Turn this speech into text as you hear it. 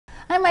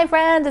Hi, my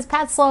friend, it's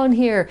Pat Sloan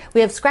here.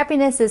 We have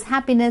Scrappiness is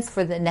Happiness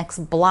for the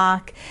next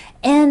block.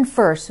 And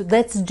first,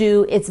 let's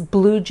do, it's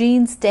Blue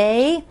Jeans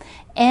Day,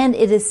 and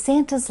it is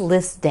Santa's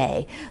List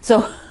Day.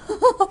 So,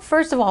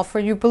 first of all, for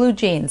your blue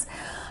jeans,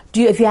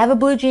 if you have a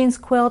blue jeans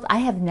quilt, I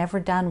have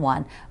never done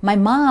one. My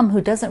mom, who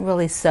doesn't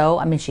really sew,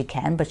 I mean, she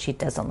can, but she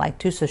doesn't like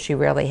to, so she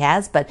rarely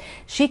has, but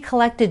she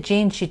collected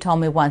jeans, she told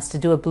me once, to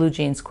do a blue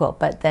jeans quilt,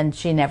 but then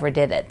she never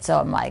did it.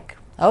 So I'm like,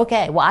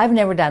 okay, well, I've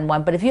never done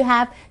one, but if you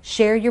have,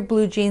 share your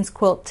blue jeans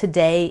quilt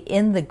today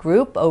in the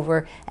group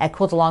over at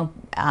Quilt Along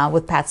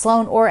with Pat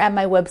Sloan, or at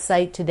my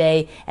website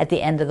today at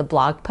the end of the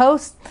blog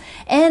post.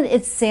 And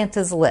it's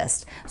Santa's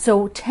List.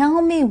 So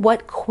tell me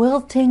what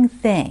quilting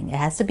thing, it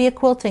has to be a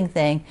quilting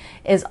thing,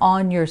 is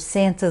on your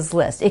Santa's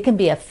list. It can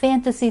be a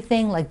fantasy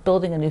thing like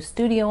building a new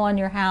studio on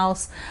your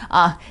house.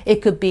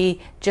 It could be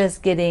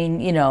just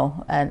getting,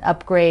 an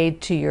upgrade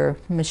to your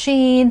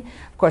machine,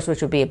 of course,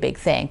 which would be a big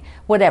thing,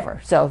 whatever.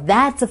 So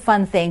that's a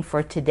fun thing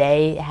for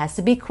today. It has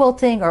to be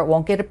quilting or it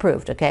won't get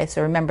approved, okay?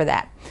 So remember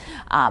that.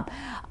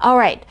 All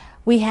right,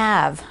 we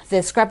have the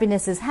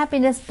Scrappiness is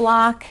Happiness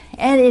block,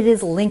 and it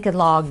is Lincoln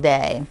Log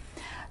Day.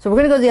 So we're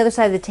going to go to the other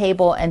side of the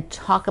table and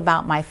talk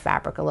about my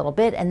fabric a little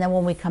bit, and then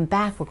when we come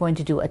back, we're going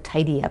to do a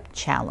tidy up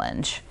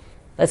challenge.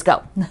 Let's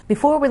go.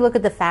 Before we look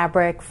at the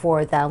fabric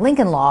for the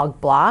Lincoln Log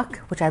block,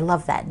 which I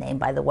love that name,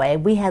 by the way.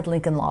 We had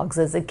Lincoln Logs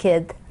as a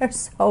kid. They're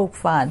so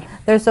fun.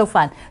 They're so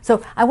fun.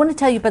 So I want to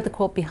tell you about the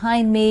quilt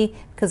behind me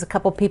because a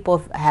couple people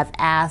have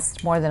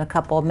asked, more than a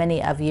couple,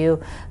 many of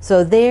you.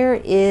 So there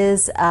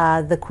is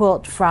the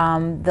quilt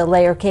from the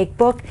Layer Cake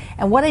book.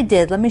 And what I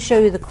did, let me show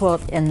you the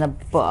quilt in the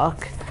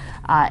book,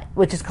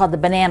 which is called the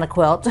Banana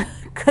Quilt.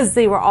 Because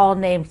they were all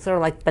named sort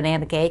of like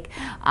banana cake.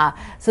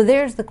 So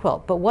there's the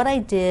quilt. But what I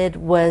did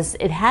was,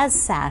 it has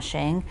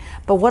sashing,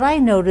 but what I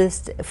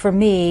noticed for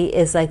me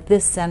is like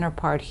this center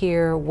part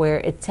here where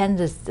it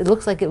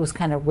looks like it was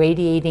kind of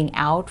radiating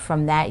out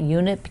from that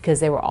unit because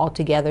they were all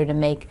together to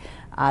make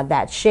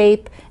that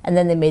shape, and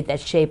then they made that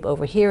shape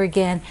over here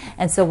again.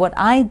 And so what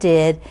I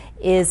did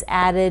is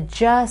added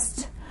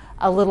just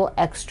a little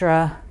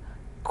extra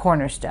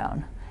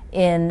cornerstone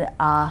in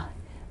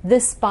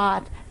this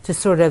spot to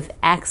sort of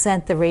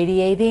accent the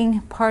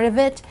radiating part of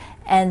it,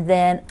 and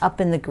then up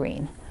in the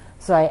green.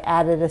 So I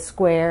added a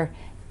square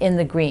in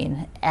the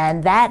green,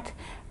 and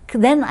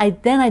then I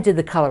did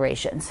the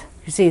colorations.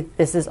 You see,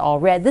 this is all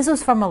red. This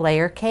was from a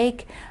Layer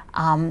Cake,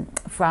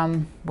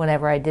 from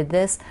whenever I did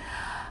this,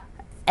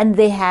 and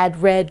they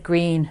had red,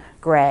 green,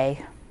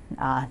 gray,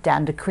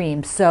 down to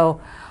cream. So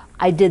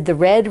I did the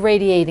red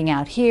radiating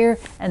out here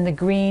and the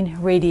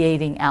green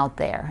radiating out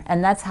there,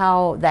 and that's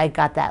how I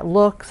got that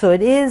look. So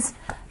it is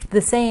the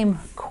same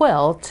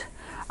quilt.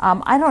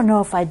 I don't know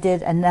if I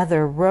did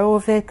another row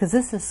of it because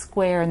this is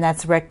square and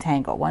that's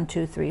rectangle. 1,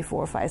 2, 3,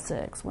 4, 5,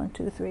 6. 1,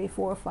 2, 3,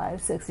 4,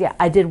 5, 6. Yeah,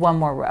 I did one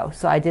more row.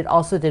 So I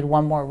also did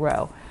one more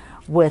row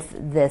with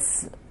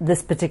this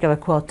particular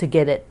quilt to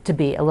get it to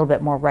be a little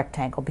bit more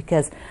rectangle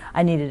because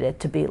I needed it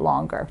to be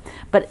longer.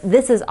 But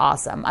this is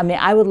awesome. I mean,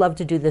 I would love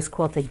to do this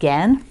quilt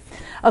again.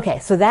 Okay,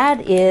 so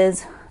that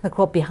is the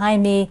quilt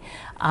behind me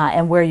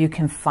and where you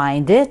can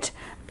find it.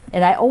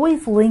 And I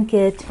always link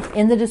it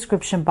in the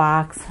description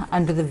box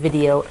under the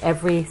video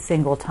every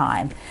single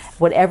time.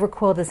 Whatever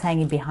quilt is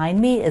hanging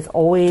behind me is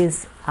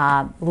always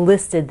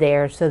listed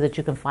there so that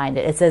you can find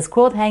it. It says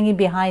quilt hanging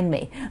behind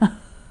me.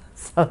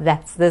 So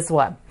that's this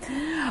one.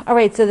 All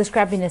right, so the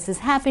Scrappiness is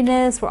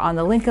Happiness. We're on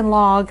the Lincoln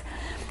Log.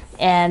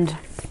 And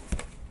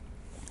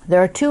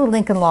there are 2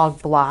 Lincoln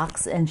Log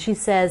blocks. And she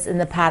says in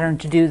the pattern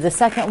to do the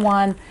second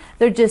one.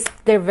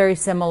 They're very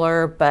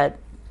similar, but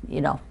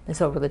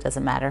so it really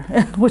doesn't matter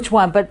which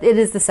one, but it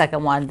is the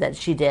second one that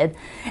she did.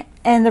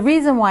 And the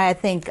reason why I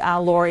think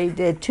Lori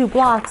did 2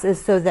 blocks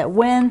is so that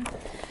when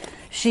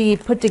she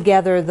put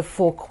together the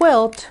full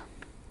quilt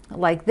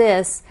like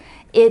this,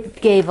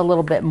 it gave a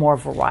little bit more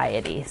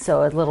variety.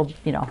 So a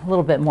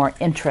little bit more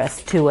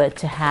interest to it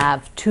to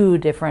have 2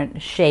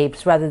 different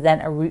shapes rather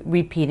than a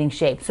repeating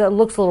shape. So it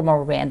looks a little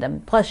more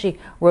random. Plus she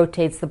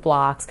rotates the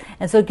blocks,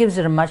 and so it gives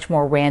it a much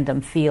more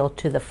random feel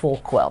to the full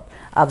quilt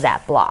of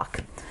that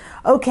block.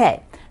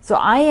 Okay, so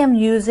I am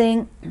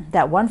using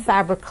that one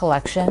fabric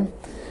collection.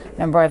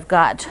 Remember, I've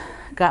got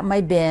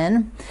my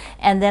bin,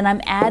 and then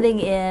I'm adding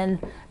in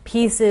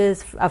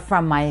pieces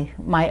from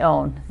my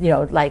own,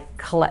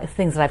 like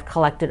things that I've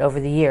collected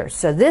over the years.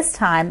 So this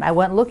time I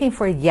went looking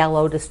for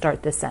yellow to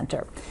start the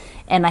center,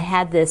 and I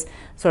had this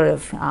sort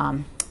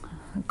of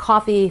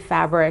coffee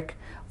fabric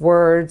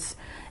words,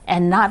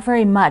 and not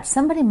very much.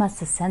 Somebody must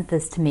have sent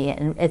this to me,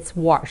 and it's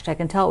washed. I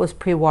can tell it was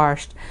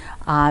pre-washed.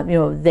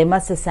 They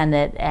must have sent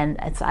it, and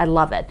I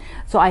love it.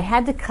 So I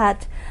had to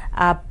cut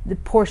the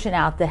portion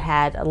out that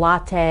had a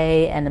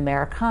latte and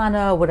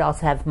Americano, would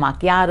also have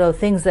macchiato,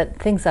 things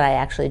that I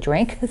actually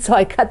drink. So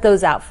I cut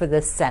those out for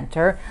this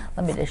center.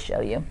 Let me just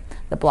show you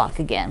the block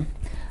again.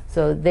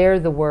 So they're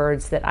the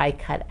words that I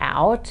cut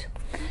out.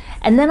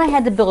 And then I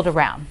had to build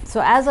around.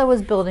 So as I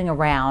was building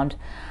around,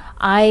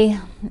 I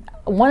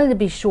wanted to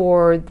be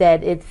sure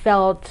that it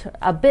felt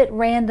a bit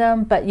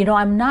random, but you know,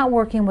 I'm not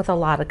working with a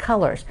lot of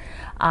colors.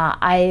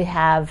 I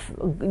have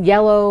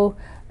yellow,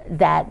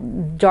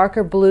 that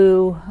darker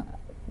blue,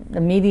 the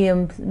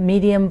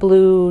medium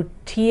blue,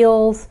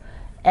 teals,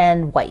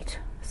 and white.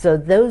 So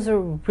those are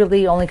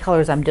really the only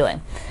colors I'm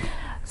doing.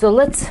 So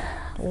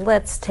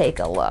let's take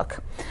a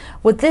look.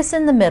 With this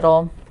in the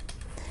middle,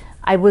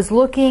 I was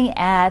looking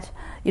at,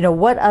 you know,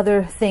 what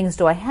other things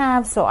do I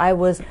have? So I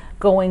was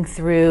going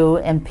through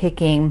and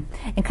picking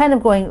and kind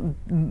of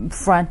going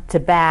front to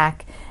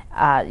back,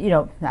 you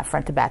know, not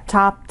front to back,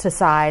 top to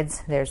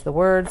sides, there's the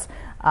words,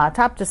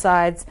 top to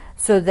sides,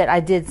 so that I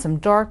did some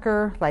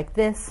darker like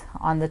this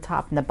on the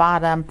top and the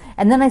bottom.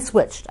 And then I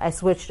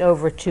switched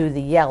over to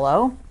the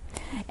yellow.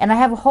 And I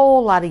have a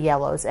whole lot of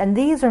yellows, and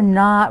these are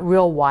not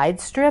real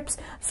wide strips.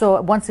 So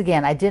once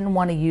again, I didn't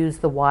want to use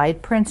the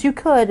wide prints. You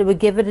could, it would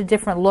give it a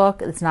different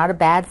look. It's not a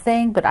bad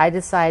thing, but I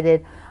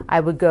decided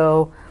I would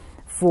go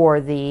for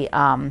the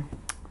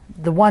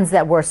ones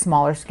that were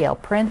smaller scale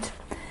print.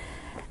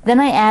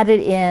 Then I added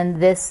in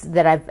this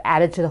that I've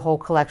added to the whole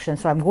collection,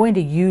 so I'm going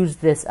to use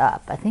this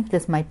up. I think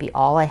this might be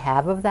all I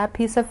have of that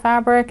piece of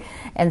fabric,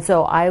 and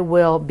so I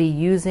will be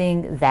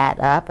using that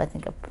up. I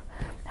think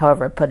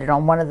however, I put it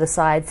on one of the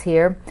sides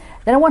here.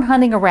 Then I went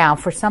hunting around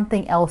for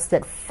something else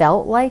that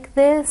felt like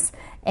this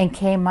and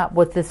came up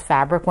with this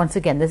fabric. Once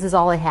again, this is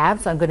all I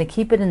have, so I'm going to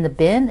keep it in the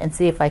bin and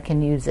see if I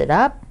can use it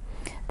up.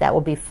 That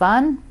will be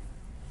fun.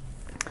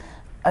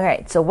 All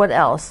right, so what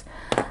else?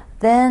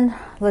 Then,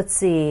 let's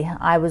see,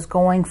 I was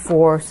going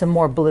for some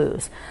more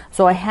blues.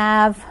 So I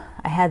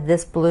had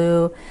this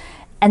blue.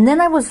 And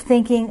then I was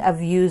thinking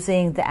of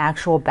using the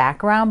actual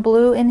background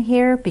blue in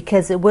here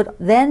because it would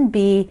then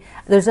be,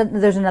 there's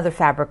another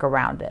fabric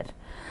around it.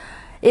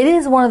 It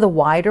is one of the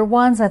wider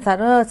ones. I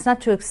thought, oh, it's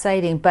not too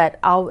exciting, but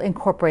I'll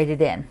incorporate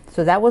it in.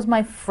 So that was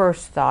my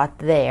first thought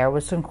there,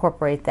 was to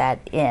incorporate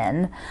that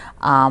in.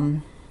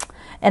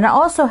 And I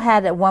also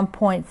had at one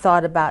point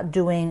thought about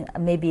doing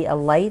maybe a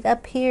light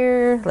up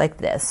here like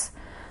this.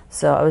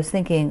 So I was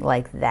thinking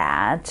like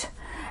that.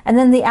 And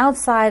then the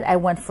outside, I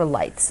went for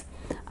lights.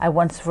 I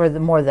went for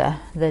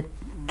the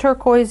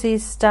turquoisey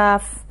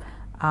stuff.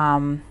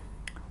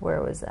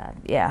 Where was that?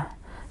 Yeah.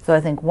 So I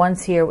think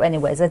one's here.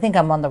 Anyways, I think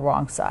I'm on the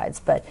wrong sides,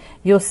 but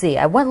you'll see.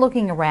 I went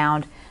looking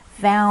around,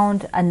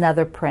 found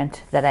another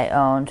print that I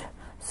owned.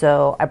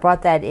 So I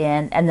brought that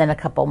in, and then a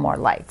couple more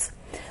lights.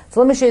 So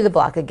let me show you the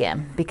block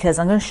again, because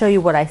I'm going to show you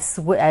what I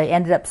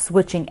ended up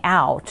switching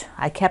out.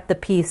 I kept the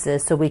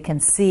pieces so we can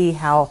see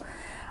how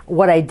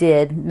what I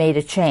did made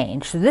a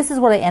change. So this is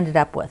what I ended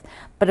up with.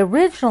 But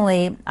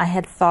originally I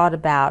had thought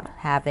about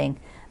having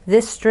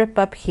this strip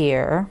up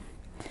here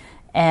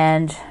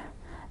and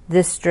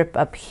this strip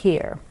up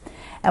here.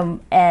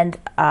 What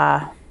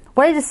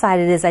I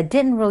decided is I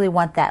didn't really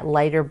want that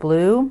lighter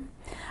blue.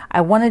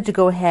 I wanted to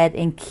go ahead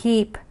and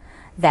keep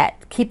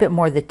it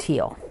more the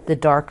teal, the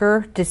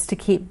darker, just to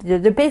keep,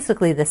 they're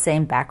basically the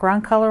same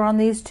background color on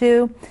these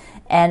two,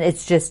 and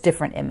it's just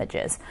different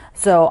images.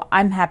 So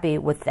I'm happy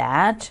with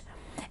that.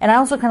 And I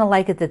also kind of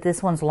like it that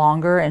this one's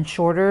longer and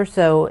shorter,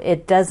 so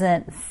it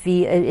doesn't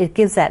feel, it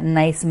gives that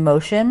nice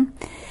motion.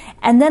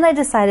 And then I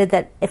decided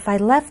that if I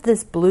left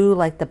this blue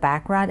like the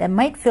background, it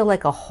might feel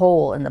like a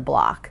hole in the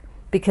block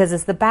because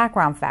it's the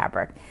background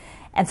fabric.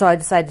 And so I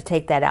decided to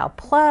take that out.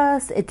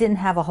 Plus, it didn't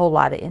have a whole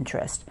lot of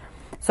interest.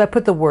 So I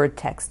put the word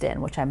text in,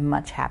 which I'm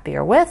much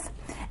happier with.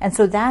 And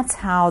so that's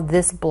how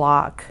this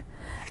block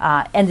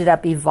ended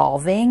up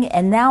evolving.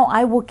 And now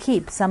I will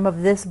keep some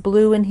of this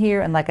blue in here.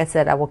 And like I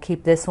said, I will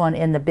keep this one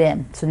in the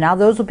bin. So now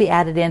those will be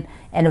added in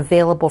and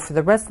available for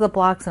the rest of the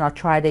blocks. And I'll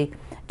try to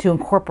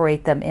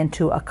incorporate them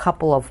into a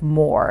couple of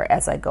more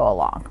as I go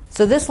along.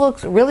 So this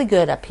looks really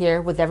good up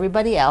here with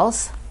everybody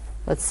else.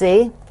 Let's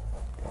see.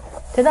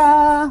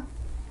 Ta-da!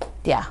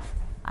 Yeah,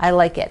 I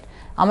like it.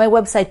 On my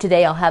website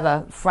today, I'll have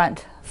a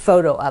front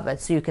photo of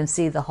it so you can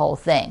see the whole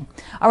thing.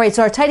 All right,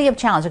 so our tidy up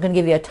challenge, I'm going to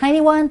give you a tiny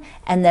one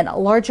and then a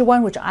larger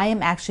one, which I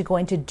am actually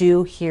going to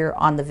do here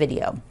on the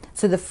video.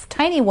 So the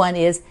tiny one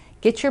is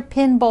get your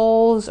pin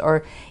bowls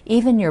or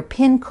even your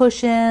pin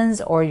cushions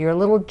or your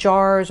little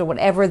jars or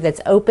whatever that's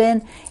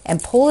open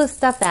and pull this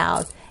stuff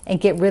out and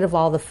get rid of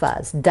all the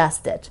fuzz,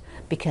 dust it,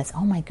 because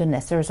oh my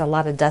goodness, there's a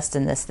lot of dust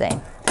in this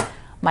thing.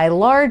 My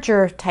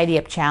larger tidy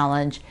up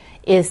challenge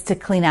is to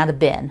clean out a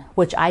bin,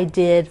 which I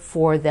did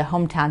for the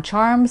hometown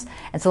charms.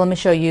 And so let me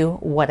show you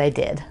what I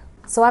did.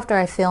 So after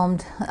I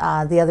filmed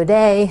the other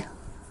day,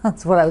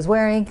 that's what I was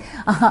wearing,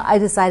 I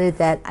decided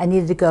that I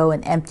needed to go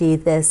and empty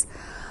this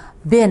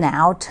bin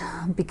out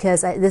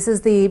because this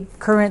is the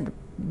current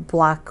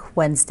Block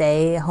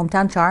Wednesday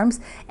hometown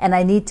charms, and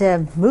I need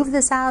to move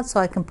this out so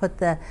I can put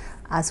the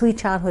sweet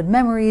childhood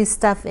memories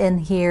stuff in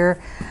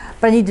here,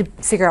 but I need to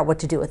figure out what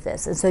to do with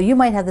this. And so you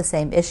might have the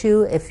same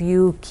issue if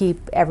you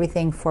keep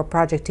everything for a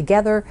project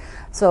together.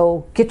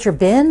 So get your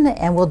bin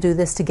and we'll do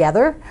this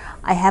together.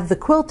 I have the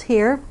quilt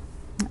here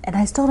and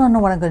I still don't know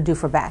what I'm going to do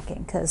for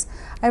backing because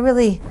I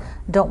really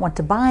don't want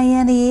to buy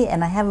any,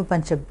 and I have a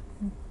bunch of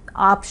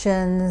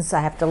options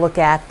I have to look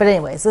at. But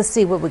anyways, let's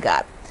see what we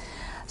got.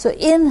 So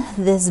in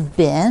this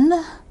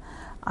bin,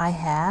 I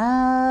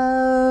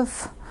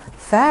have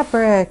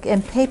fabric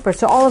and paper.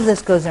 So all of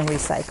this goes in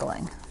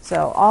recycling.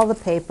 So all the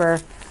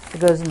paper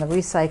goes in the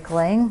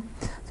recycling.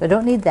 So I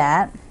don't need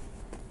that.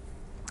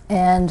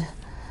 And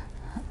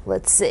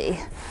let's see,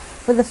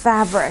 for the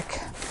fabric,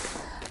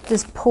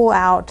 just pull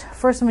out.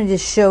 First, let me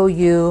just show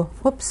you,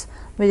 whoops,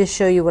 let me just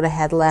show you what I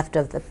had left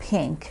of the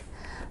pink,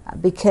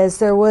 because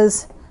there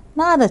was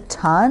not a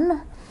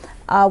ton,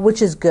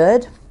 which is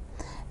good.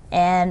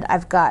 And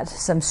I've got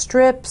some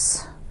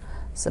strips,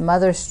 some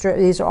other strips.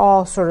 These are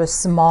all sort of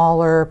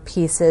smaller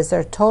pieces.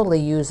 They're totally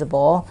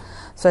usable.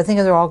 So I think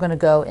they're all going to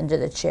go into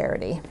the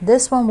charity.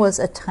 This one was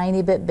a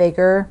tiny bit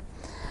bigger.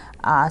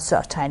 So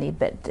a tiny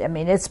bit, I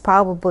mean, it's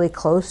probably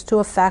close to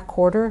a fat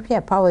quarter. Yeah,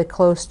 probably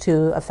close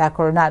to a fat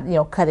quarter. Not, you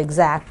know, cut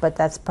exact, but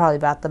that's probably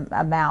about the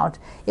amount.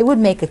 It would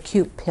make a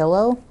cute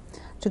pillow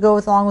to go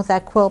along with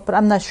that quilt, but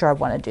I'm not sure I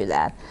want to do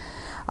that.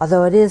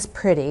 Although it is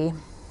pretty.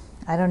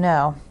 I don't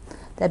know.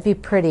 That'd be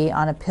pretty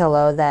on a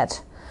pillow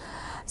that...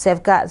 See,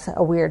 I've got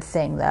a weird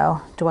thing,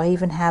 though. Do I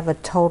even have a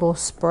total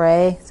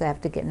spray? So I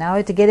have to get... Now I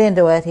have to get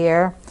into it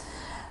here.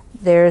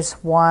 There's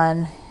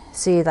one.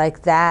 See,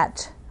 like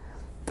that...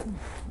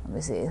 Let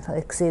me see,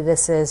 like, see,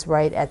 this is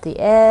right at the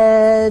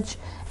edge,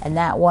 and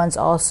that one's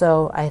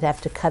also, I'd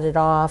have to cut it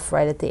off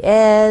right at the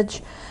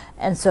edge.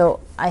 And so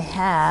I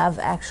have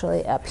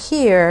actually up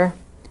here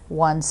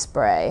one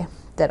spray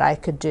that I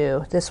could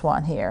do, this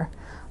one here,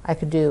 I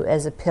could do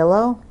as a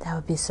pillow. That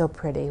would be so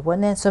pretty,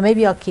 wouldn't it? So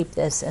maybe I'll keep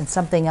this and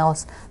something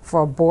else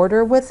for a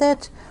border with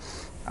it.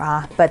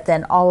 But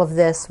then all of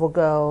this will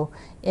go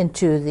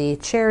into the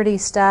charity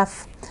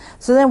stuff.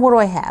 So then what do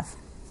I have?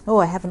 Oh,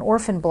 I have an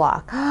orphan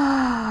block.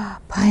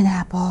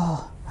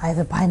 Pineapple. I have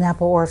a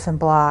pineapple orphan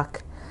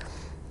block.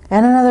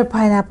 And another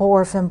pineapple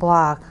orphan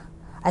block.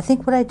 I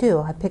think what I do,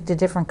 I picked a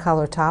different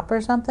color top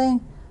or something.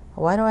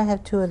 Why do I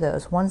have two of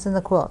those? One's in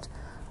the quilt.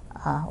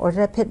 Or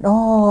did I pick,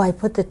 oh, I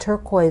put the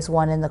turquoise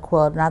one in the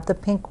quilt, not the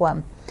pink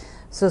one.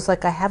 So it's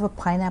like I have a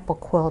pineapple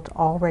quilt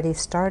already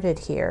started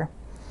here.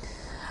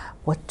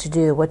 What to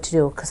do,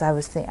 because I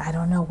was thinking, I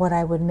don't know what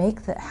I would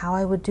make, how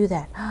I would do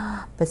that.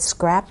 But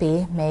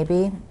scrappy,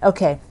 maybe.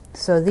 Okay,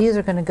 so these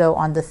are going to go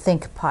on the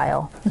think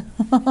pile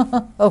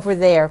over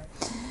there.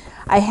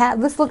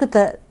 Let's look at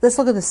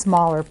the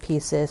smaller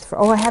pieces.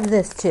 I have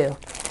this too.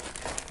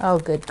 Oh,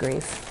 good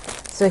grief.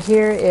 So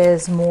here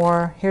is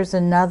more, here's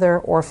another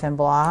orphan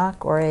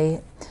block, or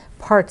a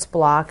parts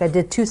block. I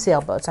did 2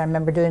 sailboats. I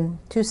remember doing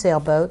 2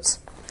 sailboats.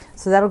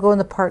 So that'll go in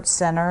the parts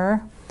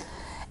center.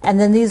 And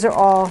then these are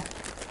all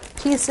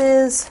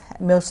pieces,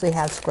 mostly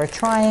have square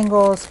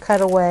triangles,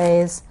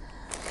 cutaways.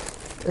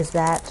 Is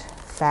that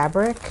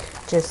fabric?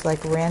 Just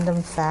like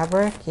random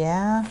fabric?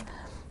 Yeah.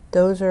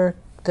 Those are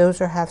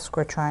half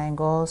square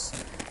triangles.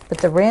 But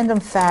the random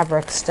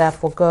fabric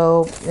stuff will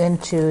go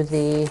into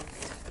the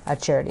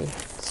charity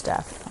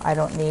stuff. I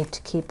don't need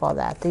to keep all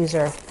that. These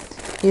are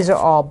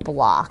all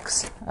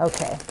blocks.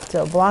 Okay,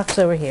 so blocks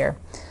over here.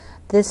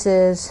 This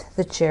is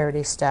the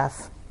charity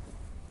stuff.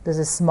 This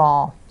is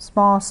small.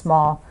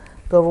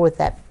 Go over with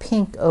that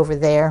pink over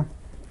there.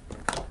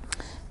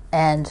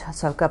 And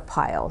so I've got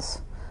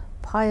piles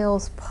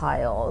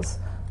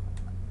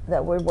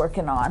that we're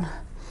working on.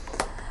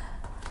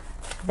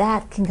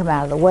 That can come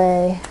out of the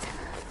way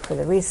for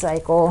the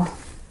recycle.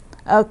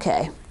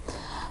 Okay,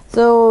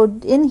 so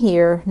in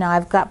here now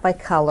I've got by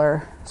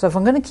color. So if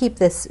I'm going to keep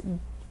this,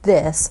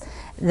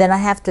 then I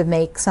have to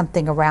make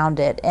something around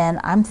it. And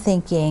I'm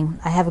thinking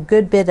I have a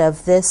good bit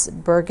of this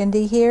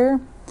burgundy here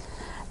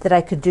that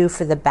I could do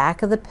for the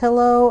back of the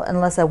pillow,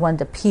 unless I wanted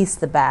to piece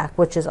the back,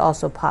 which is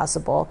also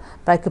possible.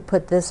 But I could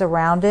put this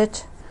around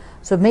it.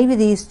 So maybe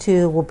these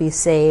two will be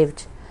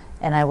saved,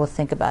 and I will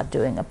think about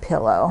doing a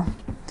pillow.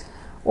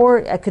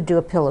 Or I could do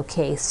a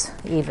pillowcase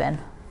even.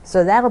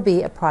 So that'll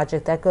be a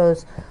project that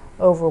goes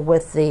over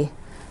with the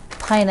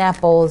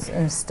pineapples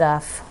and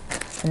stuff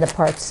and the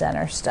parts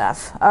center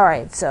stuff. All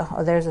right, so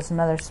there's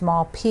another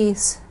small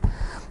piece.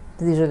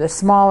 These are the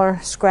smaller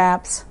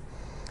scraps.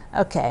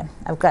 Okay,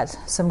 I've got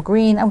some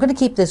green. I'm going to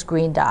keep this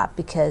green dot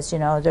because, you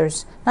know,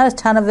 there's not a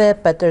ton of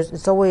it, but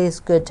it's always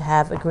good to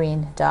have a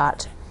green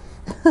dot.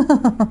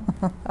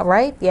 All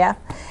right, yeah.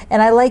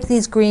 And I like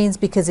these greens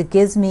because it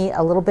gives me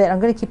a little bit.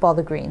 I'm going to keep all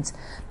the greens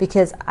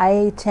because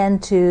I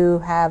tend to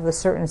have a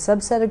certain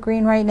subset of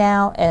green right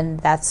now, and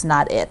that's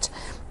not it.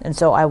 And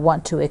so I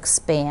want to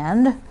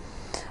expand.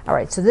 All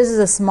right, so this is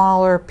a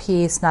smaller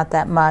piece, not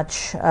that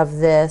much of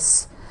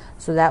this.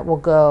 So that will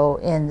go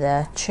in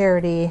the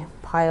charity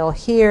pile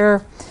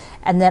here.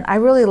 And then I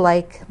really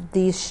like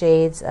these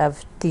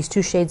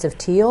two shades of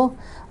teal.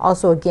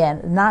 Also,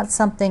 again, not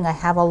something I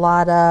have a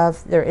lot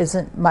of. There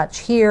isn't much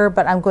here,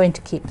 but I'm going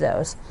to keep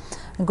those.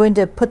 I'm going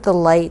to put the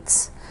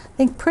lights. I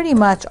think pretty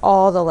much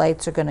all the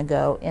lights are going to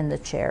go in the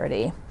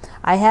charity.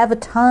 I have a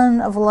ton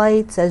of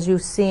lights, as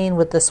you've seen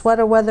with the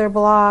sweater weather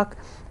block.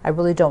 I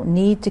really don't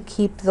need to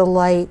keep the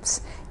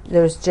lights.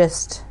 There's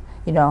just,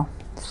 you know,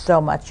 so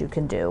much you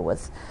can do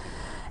with.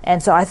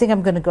 And so I think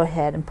I'm going to go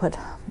ahead and put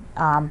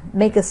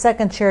make a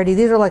second charity.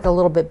 These are like a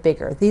little bit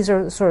bigger. These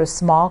are sort of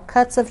small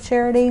cuts of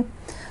charity.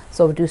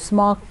 So we'll do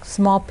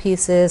small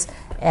pieces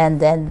and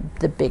then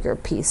the bigger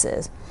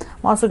pieces.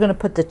 I'm also going to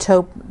put the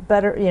taupe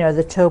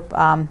the taupe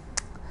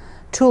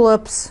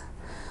tulips.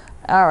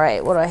 All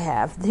right, what do I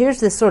have?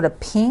 Here's this sort of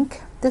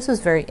pink. This was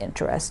very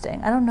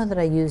interesting. I don't know that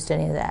I used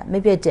any of that.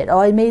 Maybe I did. Oh,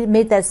 I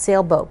made that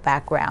sailboat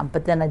background,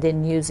 but then I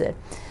didn't use it.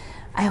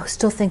 I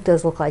still think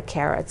those look like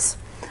carrots.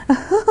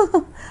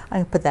 I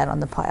can put that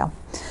on the pile.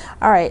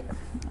 All right,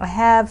 I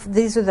have,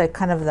 these are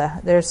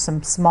there's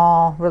some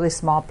really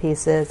small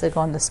pieces that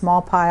go in the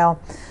small pile.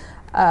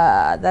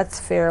 That's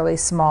fairly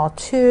small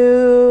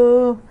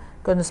too.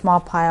 Go in the small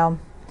pile.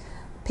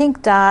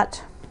 Pink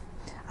dot.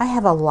 I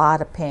have a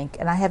lot of pink,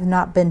 and I have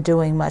not been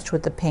doing much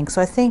with the pink,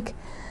 so I think,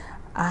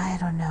 I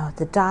don't know,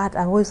 the dot,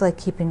 I always like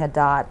keeping a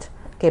dot.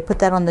 Okay, put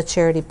that on the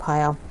charity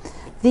pile.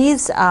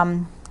 These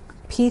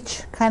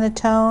peach kind of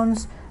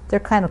tones, they're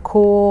kind of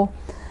cool.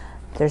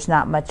 There's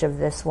not much of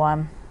this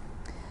one.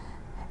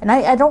 And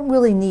I don't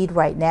really need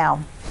right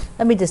now.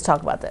 Let me just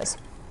talk about this.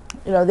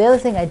 The other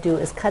thing I do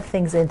is cut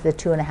things into the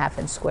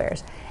 2.5-inch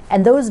squares.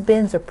 And those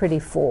bins are pretty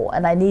full,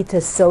 and I need to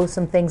sew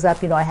some things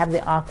up. I have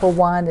the aqua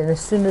one, and as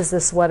soon as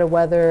the sweater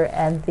weather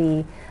and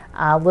the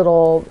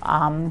little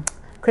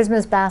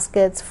Christmas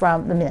baskets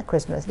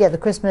the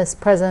Christmas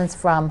presents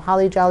from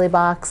Holly Jolly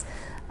Box,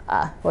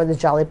 or the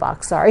Jolly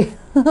Box, sorry.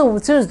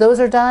 As soon as those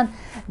are done,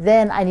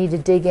 then I need to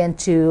dig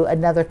into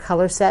another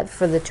color set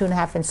for the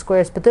 2.5-inch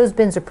squares, but those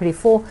bins are pretty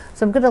full,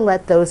 so I'm going to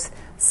let those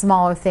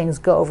smaller things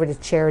go over to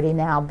charity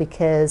now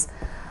because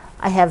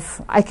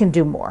I can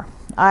do more.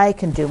 I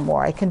can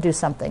do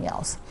something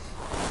else.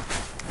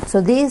 So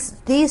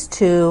these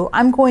two,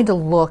 I'm going to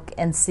look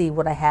and see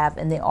what I have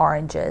in the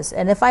oranges.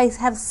 And if I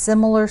have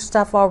similar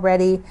stuff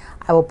already,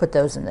 I will put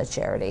those in the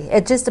charity.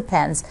 It just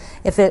depends.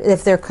 If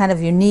they're kind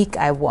of unique,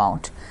 I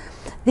won't.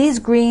 These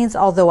greens,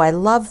 although I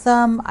love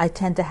them, I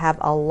tend to have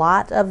a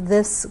lot of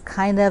this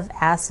kind of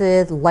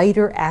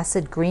lighter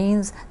acid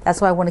greens. That's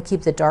why I want to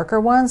keep the darker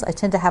ones. I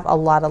tend to have a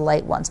lot of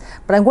light ones.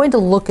 But I'm going to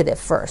look at it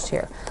first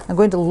here. I'm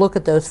going to look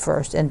at those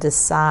first and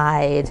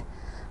decide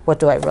what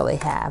do I really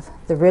have.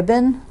 The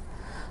ribbon,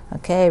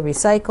 okay,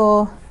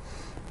 recycle,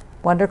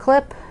 Wonder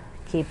Clip,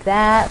 keep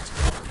that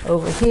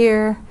over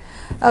here.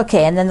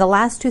 Okay, and then the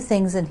last two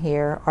things in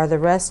here are the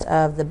rest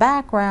of the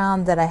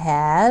background that I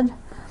had.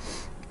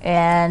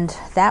 And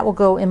that will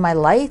go in my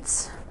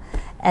lights,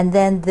 and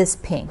then this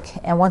pink.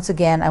 And once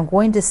again, I'm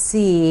going to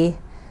see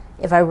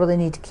if I really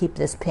need to keep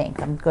this pink.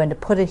 I'm going to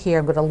put it here.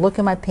 I'm going to look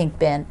in my pink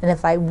bin, and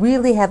if I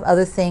really have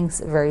other things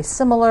very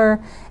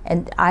similar,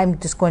 and I'm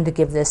just going to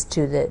give this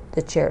to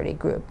the charity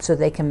group so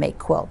they can make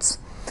quilts.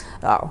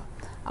 Oh,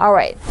 all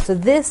right. So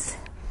this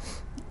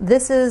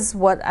is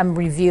what I'm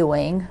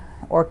reviewing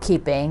or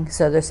keeping.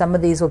 So there's some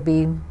of these will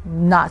be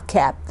not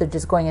kept. They're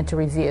just going into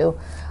review.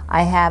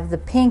 I have the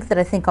pink that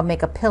I think I'll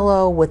make a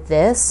pillow with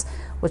this,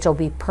 which will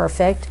be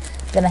perfect.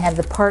 Then I have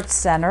the part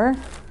center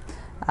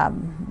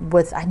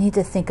I need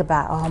to think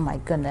about, oh my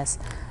goodness,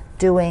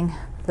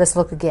 let's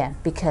look again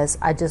because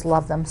I just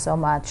love them so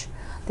much.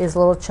 These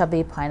little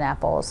chubby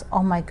pineapples,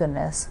 oh my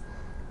goodness.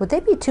 Would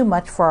they be too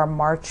much for our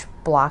March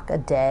block a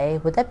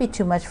day? Would that be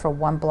too much for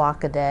one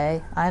block a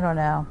day? I don't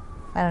know.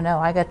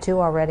 I got two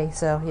already,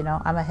 so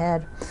I'm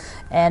ahead.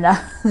 And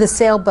the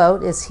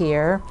sailboat is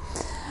here.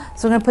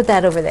 So I'm going to put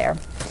that over there.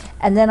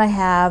 And then I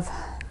have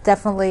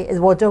definitely,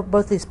 both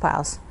of these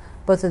piles,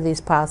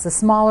 the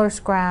smaller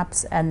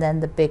scraps and then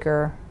the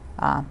bigger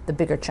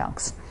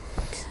chunks.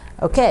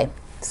 Okay,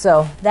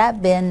 so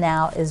that bin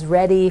now is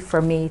ready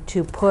for me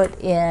to put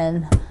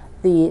in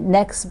the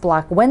next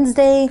block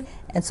Wednesday,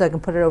 and so I can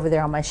put it over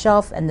there on my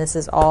shelf, and this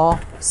is all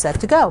set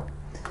to go.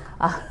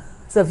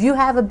 So if you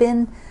have a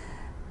bin,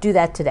 do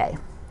that today.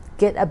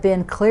 Get a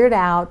bin cleared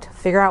out,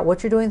 figure out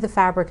what you're doing with the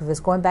fabric. If it's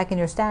going back in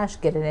your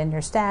stash, get it in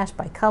your stash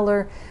by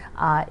color.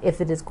 If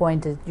it is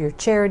going to your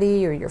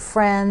charity or your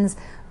friends,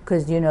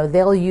 because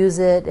they'll use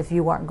it. If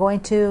you aren't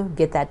going to,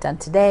 get that done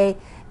today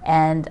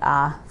and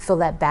fill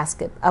that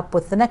basket up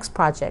with the next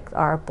project,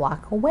 our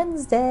Block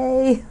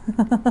Wednesday.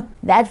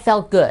 That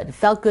felt good. It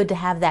felt good to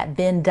have that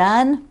bin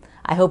done.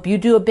 I hope you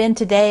do a bin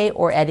today,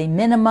 or at a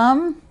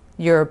minimum,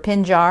 your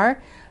pin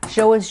jar.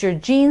 Show us your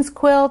jeans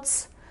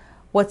quilts,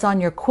 what's on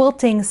your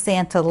quilting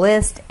Santa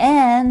list,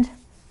 and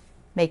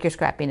make your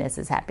Scrappiness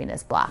is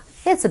Happiness block.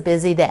 It's a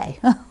busy day.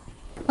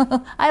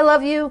 I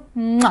love you.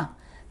 Mwah.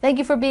 Thank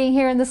you for being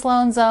here in the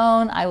Sloan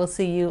Zone. I will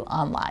see you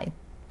online.